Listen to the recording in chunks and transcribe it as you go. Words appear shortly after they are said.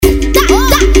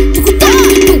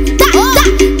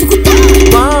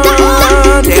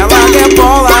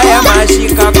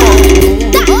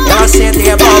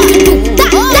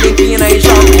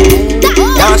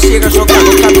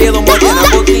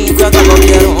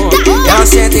Ela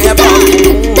senta e rebola o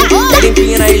bumbum, ela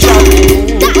empina e joga o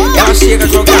bumbum. Ela chega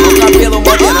jogando o cabelo,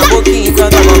 mordendo a boquinha,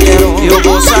 encanta qualquer um. Eu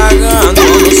vou sagando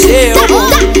no seu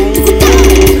bumbum,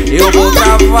 eu vou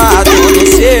travado no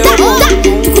seu bumbum.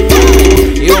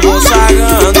 Eu vou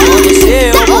sagando no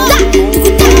seu bumbum,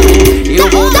 eu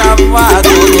vou travado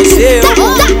no seu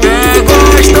bumbum. Vem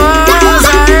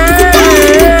gostosa,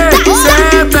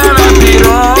 senta na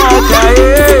piroca,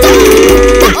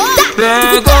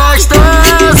 vem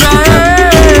gostosa,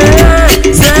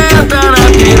 senta na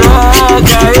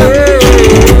piroca,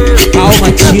 Calma,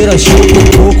 tira, chupa um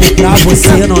pouco pra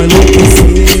você não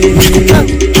enlouquecer.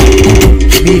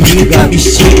 Me liga, me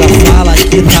estiga, fala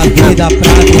que tá doida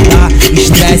pra me dar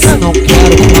estresse, não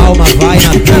quero, calma, vai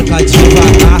na pica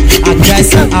devagar.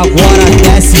 Aquece, agora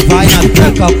desce, vai na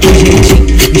pica com jeitinho.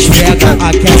 Esfrega,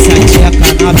 aquece a tcheca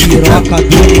na piroca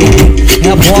do neguinho.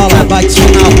 Rebola, bate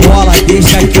na bola,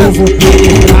 deixa que eu vou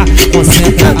penetrar.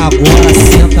 Concentra agora,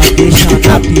 senta, deixa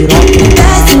na piroca.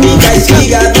 Desce, me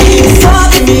castiga, vem,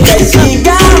 sobe, me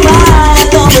castiga, vai. É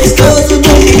tão gostoso do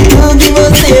jeito que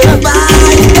você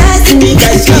faz. Desce, me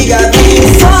castiga, vem,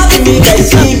 sobe, me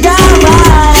castiga,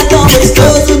 vai. É tão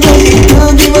gostoso do jeito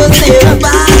que você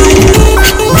faz.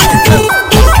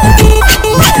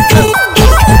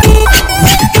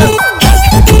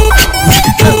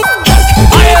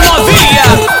 Aê novinha,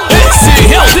 esse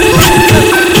é o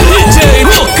DJ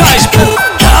Lucas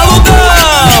Aludão.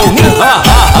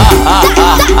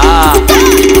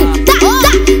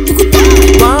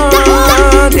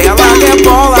 Quando ela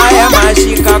rebola é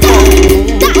mágica com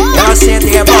ela senta e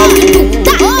rebola o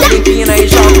bumbum, ela empina e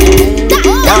joga o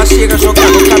bumbum. Ela chega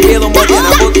jogando o cabelo, mordendo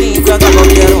a boquinha, encanta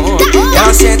qualquer um.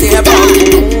 Ela senta e rebola o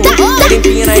bumbum, ela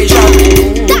empina e joga o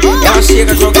bumbum. Ela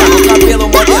chega jogando o cabelo,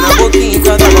 mordendo a boquinha,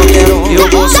 encanta qualquer um. Eu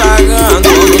vou sagando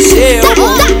no seu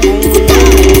bumbum,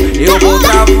 eu vou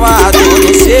travado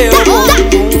no seu bumbum.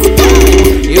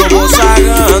 Eu vou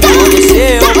sagando no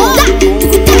seu bumbum,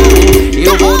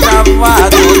 eu vou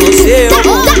travado no seu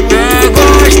bumbum. Vem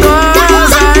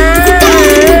gostosa,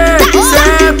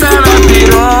 senta na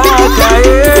piroca,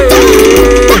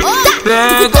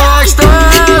 vem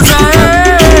gostosa,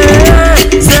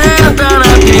 senta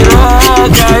na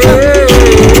piroca,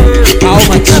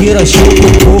 Calma, tira, chupa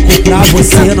um pouco pra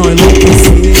você não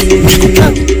enlouquecer.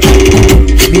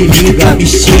 Me liga, me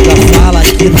estiga, fala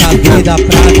que tá doida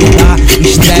pra me dar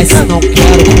estresse, não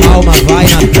quero, calma, vai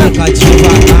na pica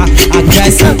devagar.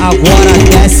 Aquece, agora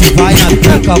desce, vai na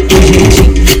pica com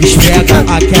jeitinho. Esfrega,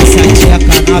 aquece a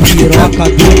tcheca na piroca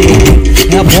do neguinho.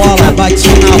 Rebola, bate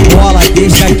na bola,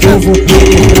 deixa que eu vou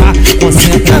penetrar.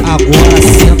 Concentra agora,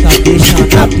 senta, deixa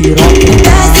na piroca.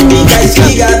 Desce, me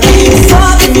castiga, vem,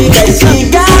 sobe, me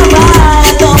castiga, vai.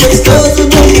 É tão gostoso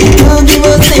do jeito que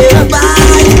você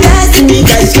faz. Desce, me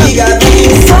castiga, vem,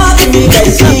 sobe, me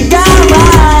castiga,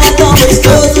 vai. É tão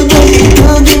gostoso do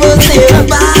jeito que você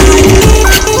faz.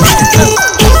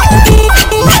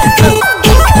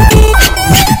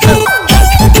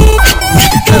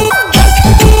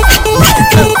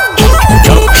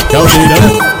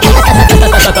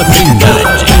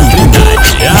 Trindade.